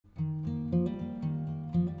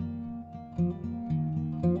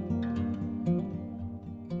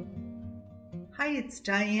Hi, it's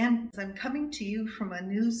Diane. I'm coming to you from a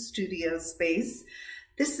new studio space.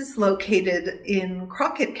 This is located in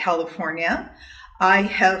Crockett, California. I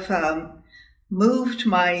have moved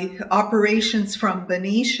my operations from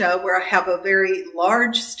Benicia, where I have a very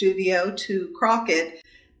large studio, to Crockett.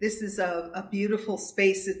 This is a beautiful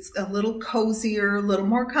space. It's a little cozier, a little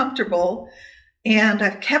more comfortable. And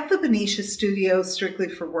I've kept the Benicia studio strictly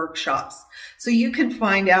for workshops. So you can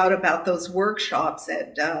find out about those workshops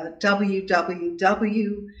at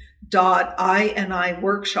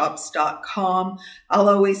www.iniworkshops.com. I'll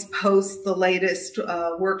always post the latest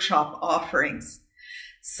workshop offerings.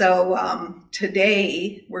 So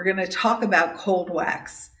today we're going to talk about cold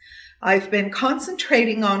wax. I've been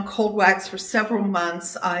concentrating on cold wax for several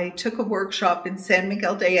months. I took a workshop in San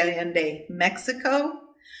Miguel de Allende, Mexico,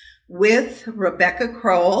 with Rebecca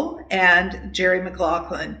Crowell and Jerry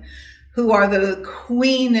McLaughlin, who are the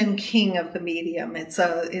queen and king of the medium. It's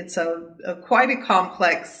quite a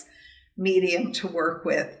complex medium to work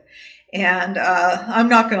with. And I'm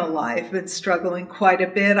not going to lie, I've been struggling quite a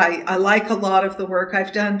bit. I like a lot of the work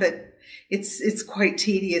I've done, but it's quite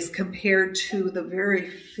tedious compared to the very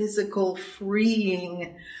physical,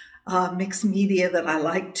 freeing mixed media that I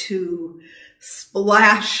like to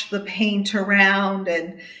splash the paint around,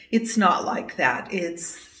 and it's not like that.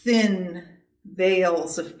 It's thin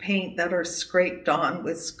veils of paint that are scraped on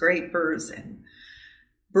with scrapers and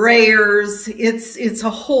brayers. It's a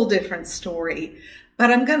whole different story.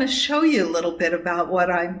 But I'm going to show you a little bit about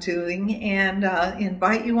what I'm doing and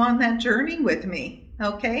invite you on that journey with me.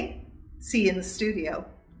 Okay? See you in the studio.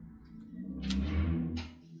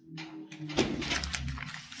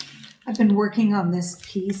 I've been working on this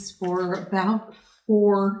piece for about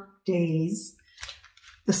 4 days.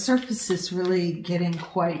 The surface is really getting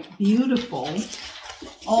quite beautiful,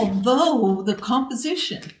 although the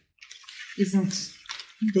composition isn't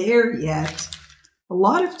there yet. A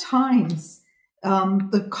lot of times,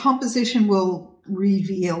 the composition will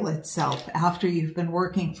reveal itself after you've been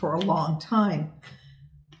working for a long time.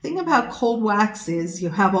 The thing about cold wax is you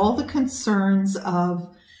have all the concerns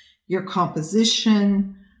of your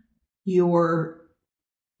composition, your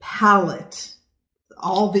palette,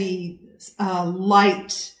 all the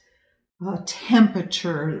light,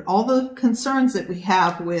 temperature, all the concerns that we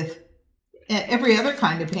have with every other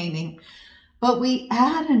kind of painting. But we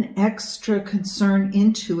add an extra concern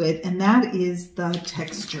into it, and that is the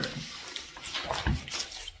texture.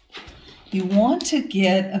 You want to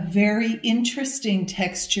get a very interesting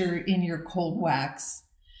texture in your cold wax,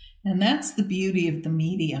 and that's the beauty of the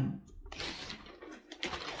medium.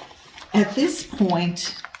 At this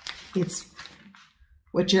point, it's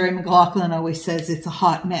what Jerry McLaughlin always says, it's a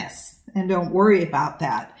hot mess, and don't worry about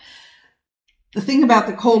that. The thing about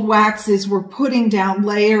the cold wax is we're putting down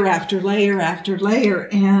layer after layer after layer,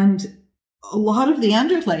 and a lot of the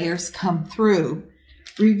underlayers come through,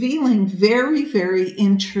 revealing very, very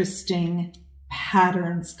interesting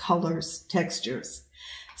patterns, colors, textures.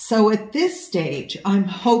 So at this stage, I'm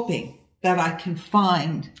hoping that I can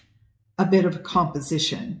find a bit of a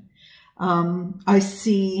composition. I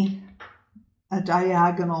see a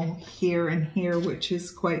diagonal here and here, which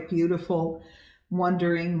is quite beautiful,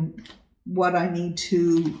 wondering what I need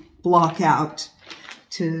to block out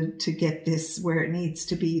to get this where it needs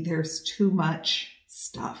to be. There's too much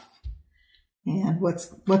stuff. And what's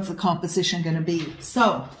the composition going to be?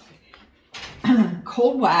 So,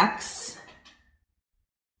 cold wax.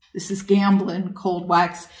 This is Gamblin cold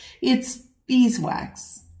wax. It's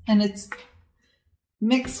beeswax, and it's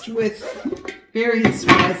mixed with various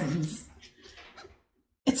resins.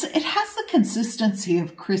 It has the consistency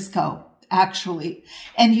of Crisco, actually,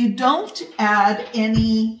 and you don't add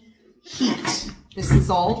any heat. This is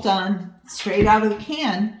all done straight out of the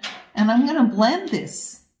can, and I'm going to blend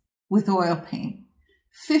this with oil paint.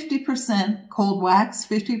 50% cold wax,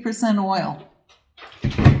 50% oil.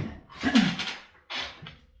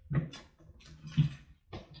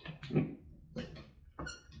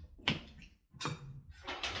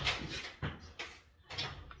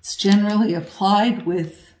 Generally applied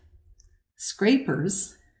with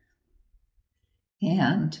scrapers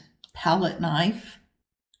and palette knife.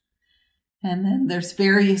 And then there's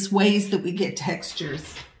various ways that we get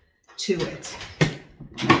textures to it.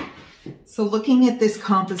 So looking at this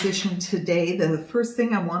composition today, the first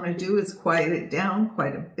thing I want to do is quiet it down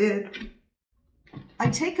quite a bit.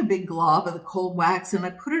 I take a big glob of the cold wax and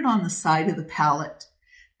I put it on the side of the palette.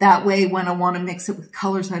 That way, when I want to mix it with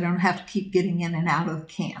colors, I don't have to keep getting in and out of the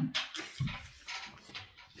can.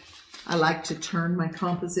 I like to turn my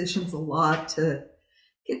compositions a lot to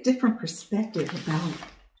get different perspective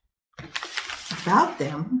about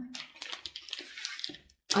them.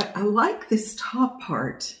 I like this top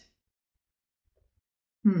part.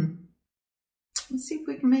 Let's see if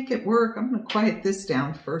we can make it work. I'm going to quiet this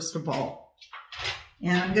down first of all.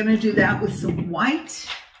 And I'm going to do that with some white.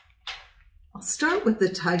 I'll start with the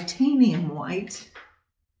titanium white.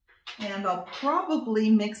 And I'll probably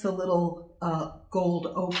mix a little gold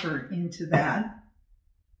ochre into that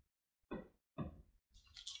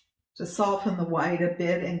to soften the white a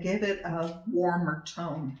bit and give it a warmer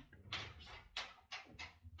tone.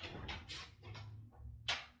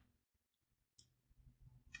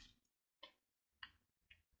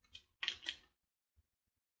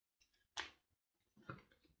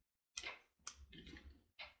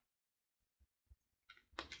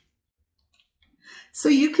 So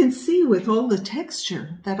you can see with all the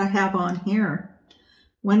texture that I have on here,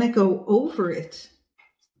 when I go over it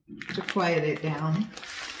to quiet it down,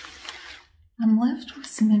 I'm left with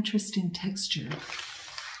some interesting texture.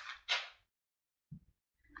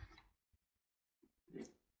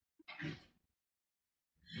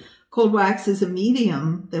 Cold wax is a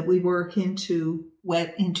medium that we work into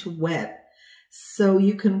wet. So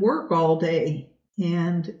you can work all day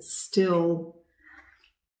and still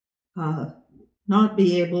not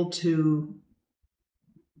be able to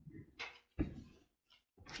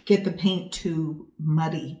get the paint too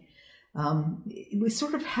muddy. We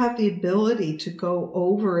sort of have the ability to go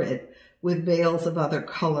over it with veils of other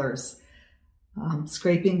colors,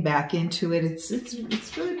 scraping back into it.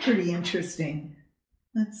 It's really pretty interesting.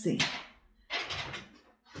 Let's see.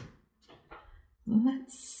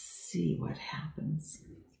 Let's see what happens.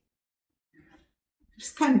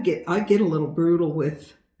 Just kind of I get a little brutal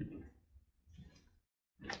with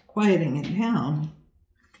quieting it down.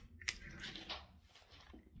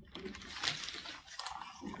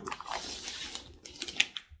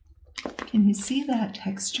 Can you see that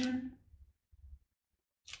texture?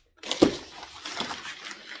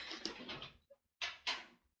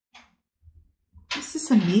 This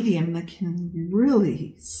is a medium that can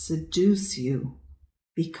really seduce you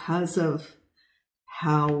because of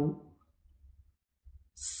how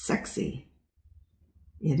sexy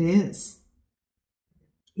it is.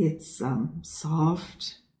 It's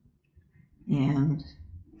soft, and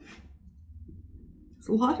there's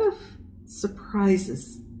a lot of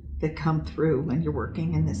surprises that come through when you're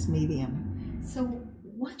working in this medium. So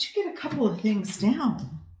once you get a couple of things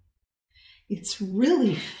down, it's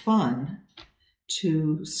really fun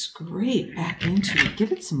to scrape back into it.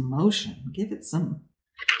 Give it some motion. Give it some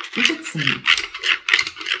interest.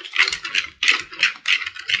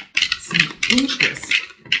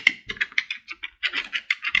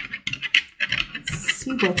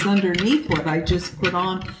 See what's underneath what I just put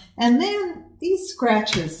on. And then these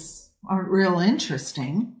scratches aren't real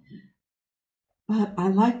interesting, but I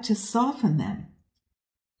like to soften them.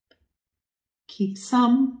 Keep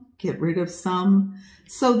some, get rid of some,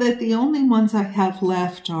 so that the only ones I have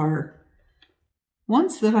left are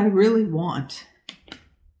ones that I really want.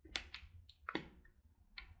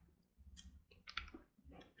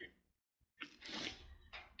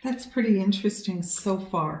 That's pretty interesting so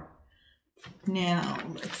far. Now,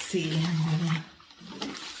 let's see, I'm gonna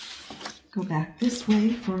go back this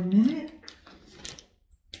way for a minute.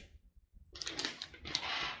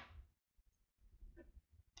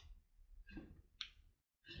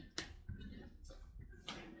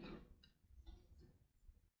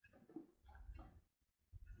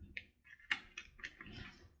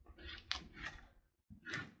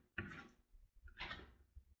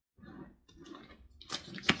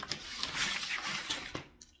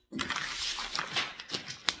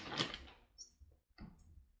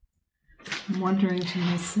 I'm wondering to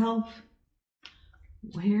myself,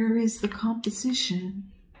 where is the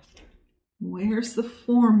composition? Where's the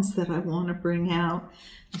forms that I want to bring out?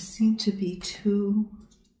 They seem to be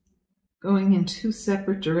going in two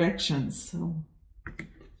separate directions. So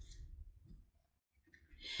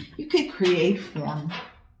you can create form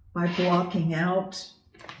by blocking out.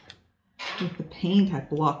 With the paint, I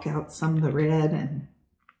block out some of the red, and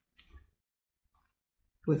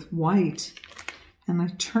with white, and I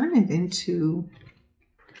turn it into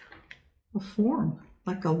a form,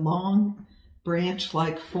 like a long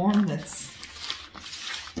branch-like form that's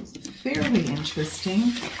fairly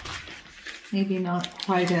interesting. Maybe not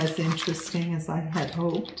quite as interesting as I had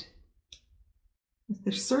hoped. But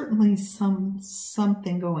there's certainly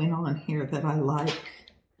something going on here that I like.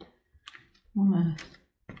 I want to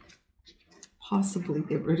possibly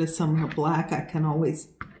get rid of some of the black. I can always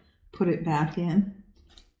put it back in.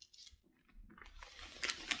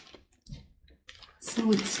 So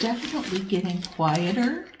it's definitely getting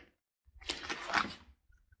quieter.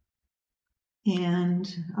 And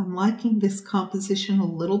I'm liking this composition a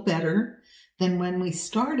little better than when we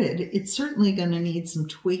started. It's certainly going to need some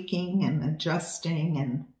tweaking and adjusting,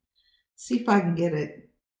 and see if I can get it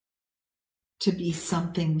to be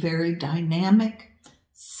something very dynamic,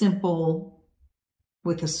 simple,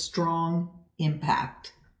 with a strong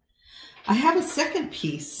impact. I have a second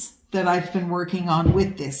piece that I've been working on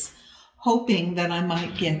with this, hoping that I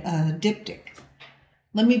might get a diptych.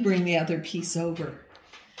 Let me bring the other piece over.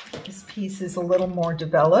 This piece is a little more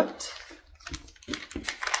developed,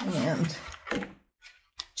 and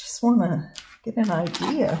just want to get an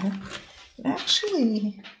idea. It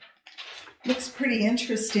actually looks pretty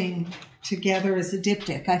interesting together as a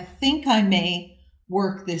diptych. I think I may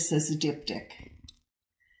work this as a diptych.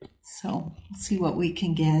 So let's see what we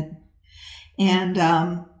can get.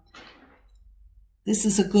 And this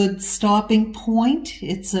is a good stopping point.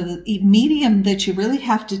 It's a medium that you really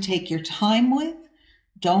have to take your time with.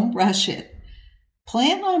 Don't rush it.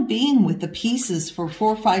 Plan on being with the pieces for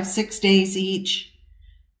 4, 5, 6 days each.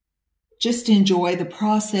 Just enjoy the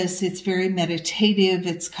process. It's very meditative.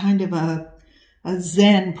 It's kind of a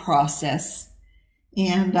Zen process.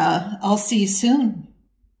 And I'll see you soon.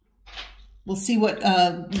 We'll see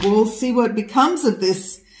what becomes of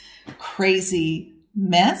this crazy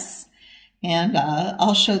mess. And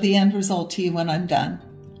I'll show the end result to you when I'm done.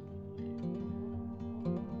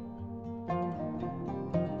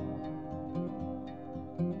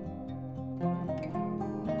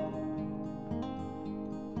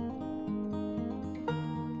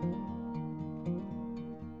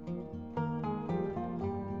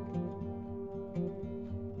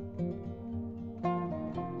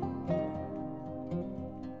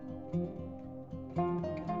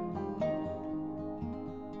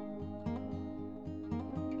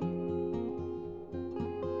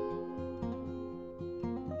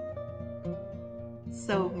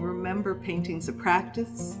 So remember, painting's a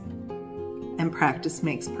practice, and practice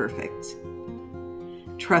makes perfect.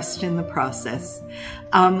 Trust in the process.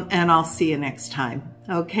 And I'll see you next time.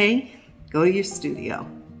 Okay? Go to your studio.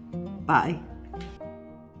 Bye.